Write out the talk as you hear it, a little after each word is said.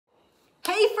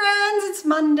Hey friends, it's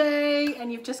Monday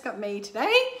and you've just got me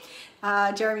today.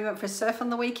 Jeremy went for a surf on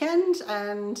the weekend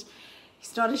and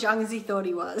he's not as young as he thought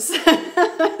he was.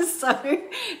 So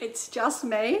it's just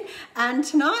me. And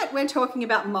tonight we're talking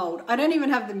about mold. I don't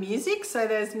even have the music, so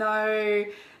there's no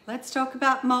let's talk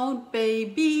about mold,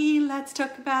 baby. Let's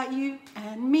talk about you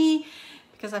and me,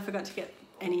 because I forgot to get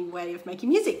any way of making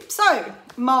music. So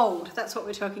mold, that's what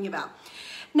we're talking about.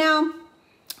 Now,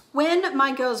 when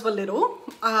my girls were little,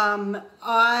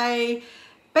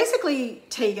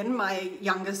 Tegan, my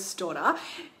youngest daughter,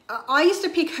 I used to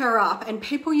pick her up and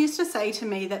people used to say to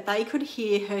me that they could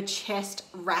hear her chest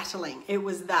rattling. It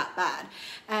was that bad.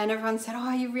 And everyone said,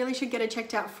 oh, you really should get her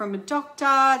checked out from a doctor.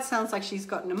 It sounds like she's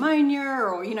got pneumonia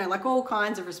or, you know, like all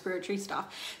kinds of respiratory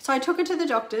stuff. So I took her to the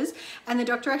doctors and the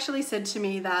doctor actually said to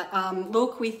me that,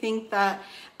 look, we think that,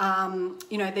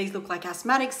 you know, these look like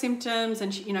asthmatic symptoms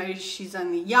and, you know, she's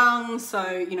only young. So,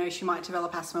 you know, she might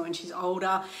develop asthma when she's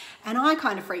older. And I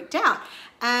kind of freaked out.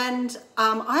 And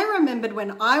I remembered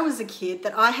when I was a kid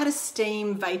that I had a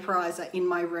steam vaporizer in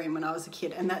my room when I was a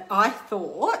kid, and that I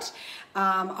thought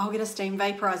I'll get a steam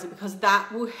vaporizer because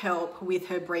that will help with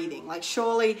her breathing. Like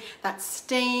surely that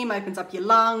steam opens up your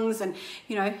lungs, and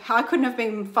you know, I couldn't have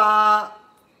been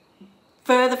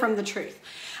further from the truth.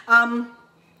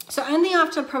 So only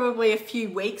after probably a few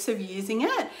weeks of using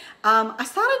it, I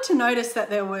started to notice that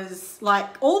there was like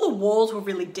all the walls were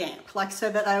really damp, like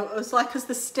so that it was like, because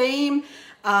the steam,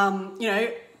 you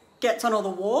know, gets on all the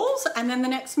walls, and then the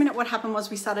next minute what happened was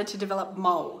we started to develop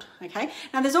mold. Okay,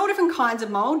 now there's all different kinds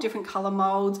of mold, different color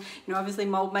molds, you know, obviously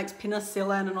mold makes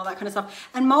penicillin and all that kind of stuff,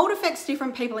 and mold affects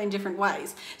different people in different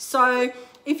ways. So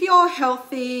if you're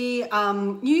healthy,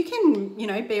 you can, you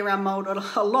know, be around mold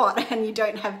a lot and you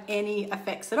don't have any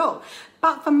effects at all.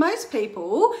 But for most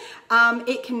people,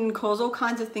 it can cause all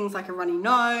kinds of things like a runny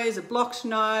nose, a blocked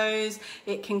nose.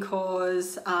 It can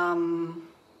cause,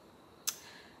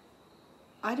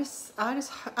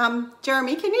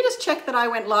 Jeremy, can you just check that I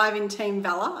went live in Team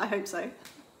Valor? I hope so.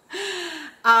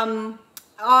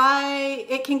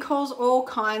 It can cause all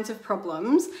kinds of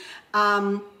problems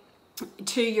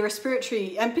to your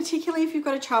respiratory, and particularly if you've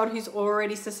got a child who's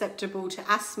already susceptible to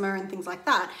asthma and things like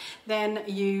that, then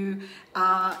you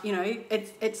know,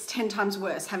 it's 10 times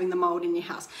worse having the mold in your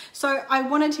house. So I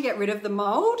wanted to get rid of the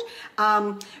mold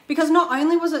because not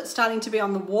only was it starting to be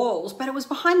on the walls, but it was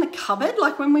behind the cupboard.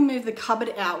 Like when we moved the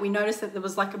cupboard out, we noticed that there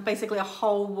was like basically a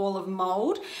whole wall of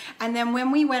mold. And then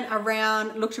when we went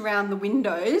around, looked around the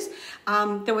windows,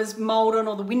 there was mold on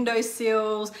all the window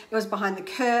sills. It was behind the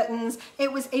curtains.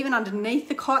 It was even underneath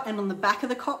the cot and on the back of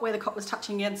the cot where the cot was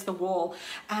touching against the wall.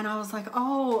 And I was like,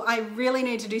 oh, I really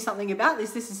need to do something about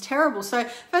this. This is terrible. So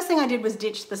first thing I did was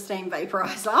ditch the steam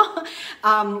vaporizer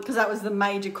because that was the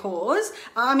major cause.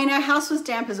 I mean, our house was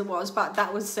damp as it was, but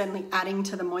that was certainly adding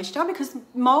to the moisture, because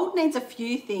mold needs a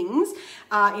few things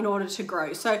in order to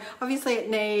grow. So obviously it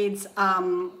needs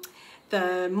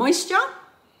the moisture.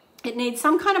 It needs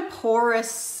some kind of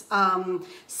porous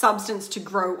substance to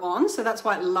grow on. So that's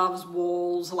why it loves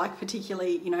walls, like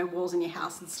particularly, you know, walls in your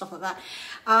house and stuff like that.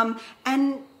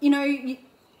 And, you know,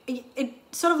 it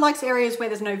sort of likes areas where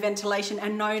there's no ventilation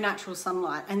and no natural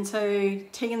sunlight. And so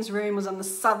Tegan's room was on the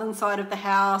southern side of the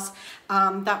house.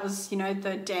 That was, you know,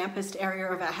 the dampest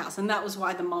area of our house. And that was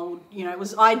why the mold, you know, it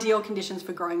was ideal conditions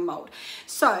for growing mold.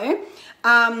 So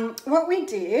what we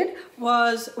did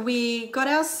was we got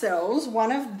ourselves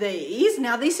one of these.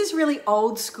 Now this is really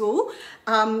old school,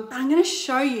 but I'm going to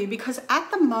show you because at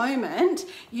the moment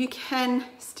you can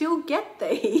still get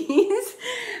these.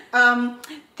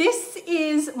 This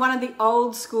is one of the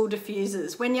old school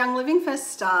diffusers. When Young Living first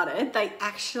started, they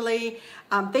actually,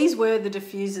 these were the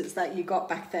diffusers that you got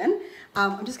back then.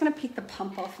 I'm just going to pick the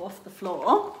pump off the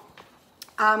floor.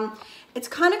 It's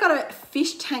kind of got a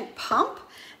fish tank pump.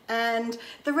 And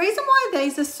the reason why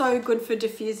these are so good for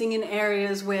diffusing in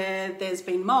areas where there's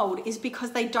been mold is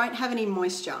because they don't have any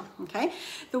moisture, okay?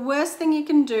 The worst thing you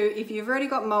can do if you've already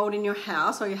got mold in your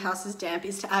house or your house is damp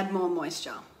is to add more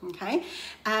moisture, okay?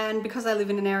 And because I live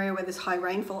in an area where there's high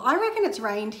rainfall, I reckon it's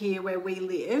rained here where we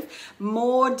live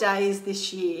more days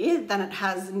this year than it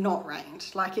has not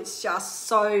rained. Like it's just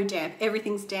so damp,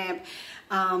 everything's damp.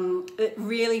 It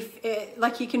really,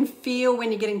 like you can feel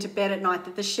when you get into bed at night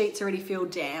that the sheets already feel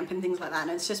damp and things like that.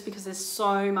 And it's just because there's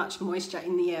so much moisture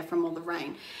in the air from all the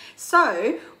rain.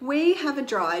 So we have a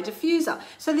dry diffuser.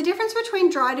 So the difference between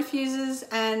dry diffusers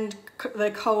and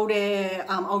the cold air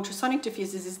ultrasonic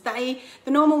diffusers is the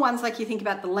normal ones, like you think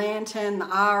about the Lantern, the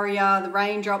Aria, the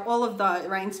Raindrop, all of the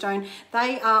Rainstone,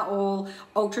 they are all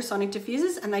ultrasonic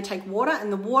diffusers, and they take water,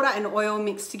 and the water and oil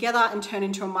mix together and turn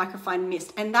into a microfine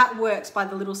mist. And that works by by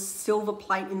the little silver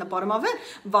plate in the bottom of it,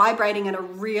 vibrating at a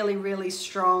really, really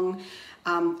strong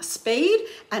speed,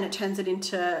 and it turns it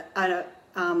into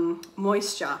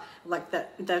moisture, like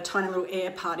the tiny little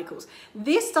air particles.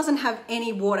 This doesn't have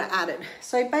any water added.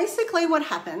 So basically what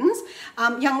happens,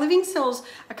 Young Living sells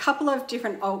a couple of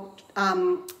different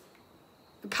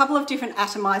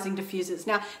atomizing diffusers.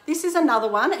 Now, this is another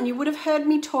one, and you would have heard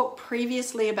me talk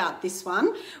previously about this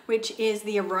one, which is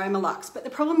the Aromalux. But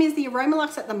the problem is the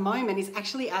Aromalux at the moment is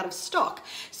actually out of stock.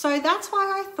 So that's why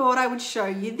I thought I would show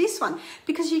you this one,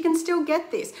 because you can still get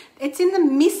this. It's in the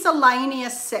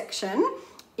miscellaneous section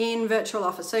in Virtual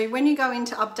Offer. So when you go in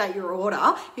to update your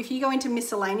order, if you go into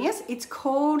miscellaneous, it's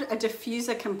called a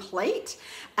diffuser complete,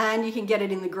 and you can get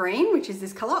it in the green, which is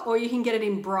this color, or you can get it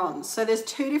in bronze. So there's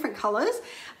two different colors.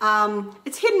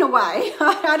 It's hidden away.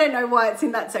 I don't know why it's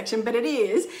in that section, but it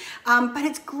is. But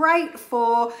it's great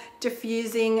for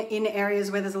diffusing in areas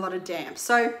where there's a lot of damp.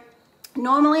 So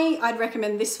normally I'd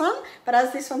recommend this one, but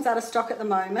as this one's out of stock at the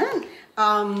moment,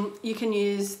 you can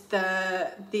use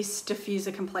this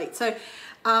diffuser complete. So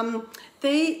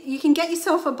you can get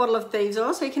yourself a bottle of thieves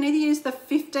oil. So you can either use the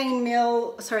 5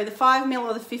 ml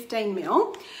or the 15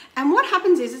 ml. And what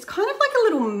happens is it's kind of like a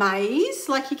little maze.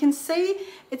 Like you can see,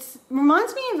 it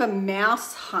reminds me of a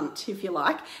mouse hunt, if you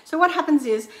like. So what happens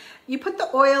is you put the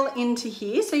oil into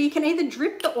here. So you can either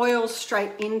drip the oil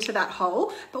straight into that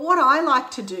hole, but what I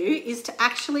like to do is to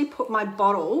actually put my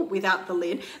bottle without the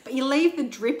lid, but you leave the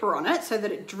dripper on it so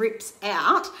that it drips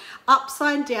out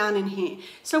upside down in here.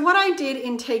 So what I did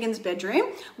in Tegan's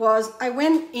bedroom was I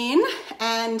went in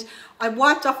and I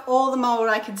wiped off all the mold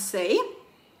I could see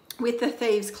with the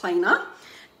thieves cleaner.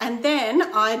 And then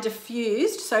I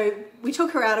diffused, so we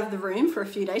took her out of the room for a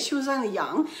few days. She was only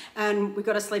young, and we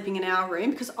got her sleeping in our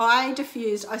room because I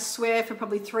diffused, I swear, for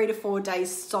probably 3 to 4 days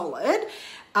solid,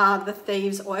 the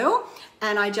thieves oil.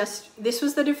 And this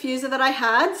was the diffuser that I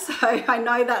had, so I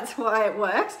know that's why it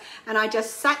works. And I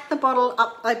just sat the bottle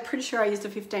up, I'm pretty sure I used a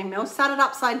 15 ml, sat it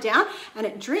upside down, and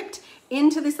it dripped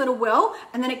into this little well,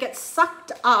 and then it gets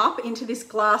sucked up into this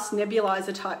glass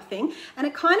nebulizer type thing, and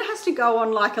it kind of has to go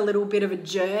on like a little bit of a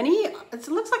journey. It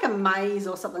looks like a maze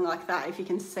or something like that, if you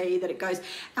can see that it goes.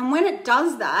 And when it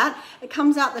does that, it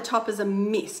comes out the top as a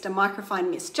mist, a microfine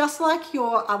mist, just like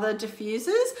your other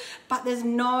diffusers, but there's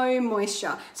no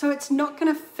moisture. So it's not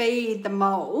going to feed the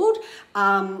mold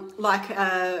like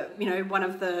one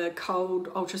of the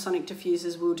cold ultrasonic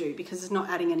diffusers will do, because it's not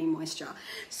adding any moisture.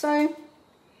 So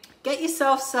get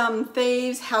yourself some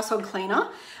Thieves household cleaner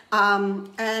and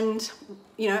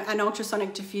an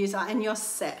ultrasonic diffuser, and you're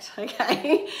set.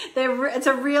 Okay, it's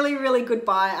a really, really good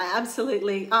buy. I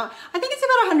absolutely I think it's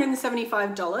about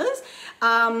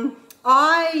 $175.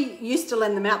 I used to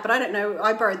lend them out, but I don't know,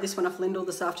 I borrowed this one off Lyndall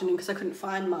this afternoon because I couldn't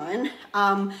find mine.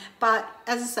 But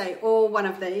as I say, or one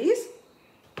of these,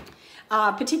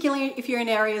 particularly if you're in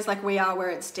areas like we are where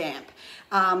it's damp.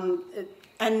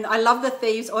 And I love the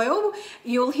Thieves oil.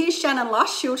 You'll hear Shannon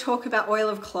Lush, she'll talk about oil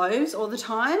of cloves all the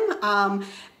time.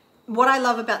 What I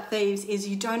love about Thieves is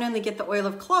you don't only get the oil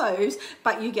of cloves,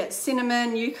 but you get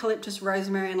cinnamon, eucalyptus,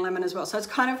 rosemary, and lemon as well. So it's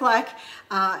kind of like,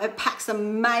 it packs a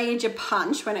major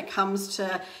punch when it comes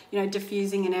to,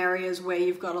 diffusing in areas where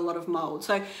you've got a lot of mold.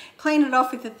 So clean it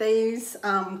off with the Thieves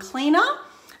cleaner.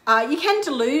 You can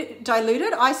dilute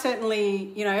it. I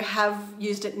certainly, have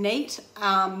used it neat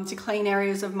to clean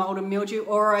areas of mold and mildew,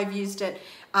 or I've used it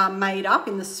made up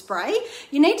in the spray.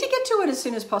 You need to get to it as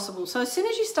soon as possible. So as soon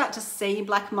as you start to see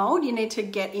black mold, you need to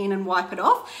get in and wipe it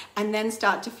off and then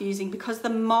start diffusing, because the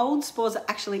mold spores are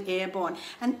actually airborne.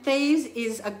 And Thieves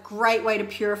is a great way to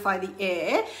purify the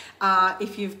air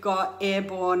if you've got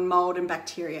airborne mold and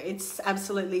bacteria. It's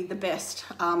absolutely the best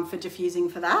for diffusing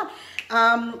for that.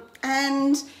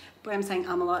 And boy, I'm saying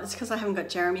a lot. It's because I haven't got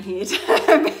Jeremy here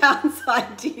to bounce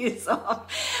ideas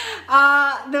off.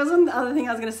 There was one other thing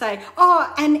I was going to say.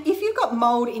 Oh, and if you've got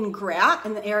mold in grout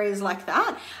and areas like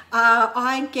that,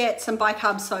 I get some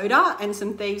bicarb soda and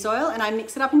some Thieves oil, and I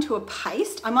mix it up into a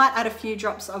paste. I might add a few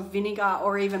drops of vinegar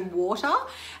or even water,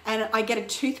 and I get a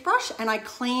toothbrush and I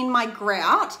clean my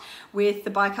grout with the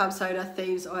bicarb soda,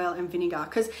 Thieves oil, and vinegar.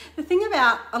 Because the thing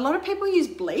about, a lot of people use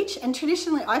bleach, and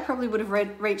traditionally I probably would have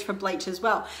reached for bleach as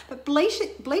well. But bleach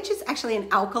is actually an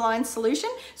alkaline solution,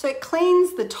 so it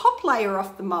cleans the top layer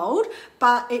off the mold,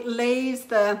 but it leaves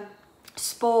the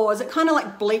spores. It kind of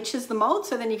like bleaches the mold,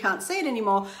 so then you can't see it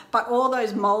anymore, but all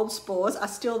those mold spores are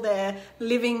still there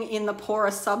living in the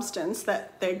porous substance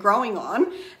that they're growing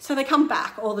on, so they come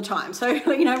back all the time. So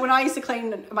you know, when I used to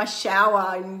clean my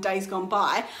shower in days gone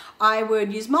by, I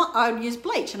would use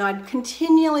bleach, and I'd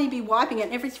continually be wiping it,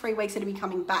 and every 3 weeks it'd be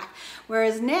coming back.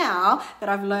 Whereas now that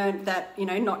I've learned that, you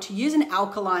know, not to use an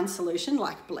alkaline solution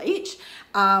like bleach,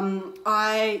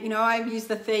 I've used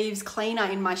the Thieves cleaner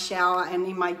in my shower and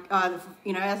in my,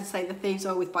 you know, as I say, the Thieves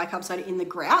oil with bicarb soda in the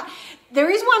grout. There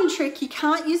is one trick: you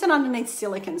can't use it underneath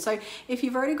silicone. So if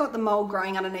you've already got the mold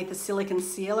growing underneath the silicone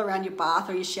seal around your bath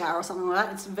or your shower or something like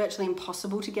that, it's virtually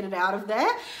impossible to get it out of there.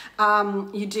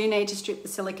 You do need to strip the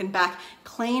silicone back,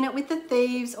 clean it with the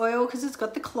Thieves oil because it's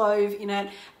got the clove in it,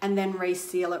 and then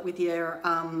reseal it with your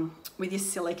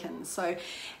silicone. So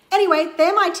anyway,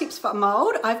 they're my tips for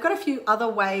mold. I've got a few other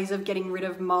ways of getting rid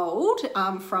of mold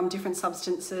from different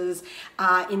substances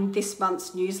in this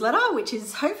month's newsletter, which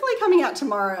is hopefully coming out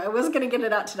tomorrow. I was going to get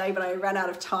it out today, but I ran out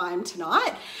of time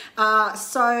tonight.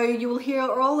 So you will hear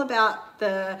all about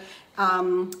the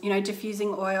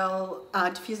diffusing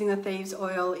the Thieves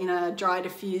oil in a dry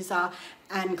diffuser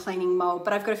and cleaning mold,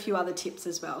 but I've got a few other tips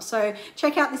as well. So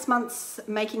check out this month's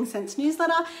Making Sense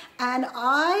newsletter, and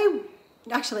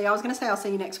Actually, I was going to say I'll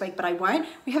see you next week, but I won't.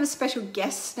 We have a special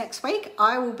guest next week.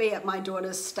 I will be at my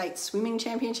daughter's state swimming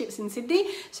championships in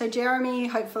Sydney. So Jeremy,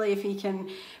 hopefully if he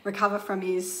can recover from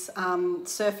his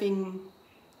surfing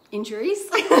injuries,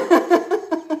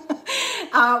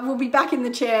 will be back in the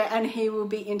chair, and he will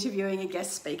be interviewing a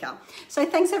guest speaker. So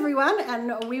thanks everyone,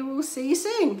 and we will see you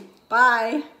soon.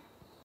 Bye.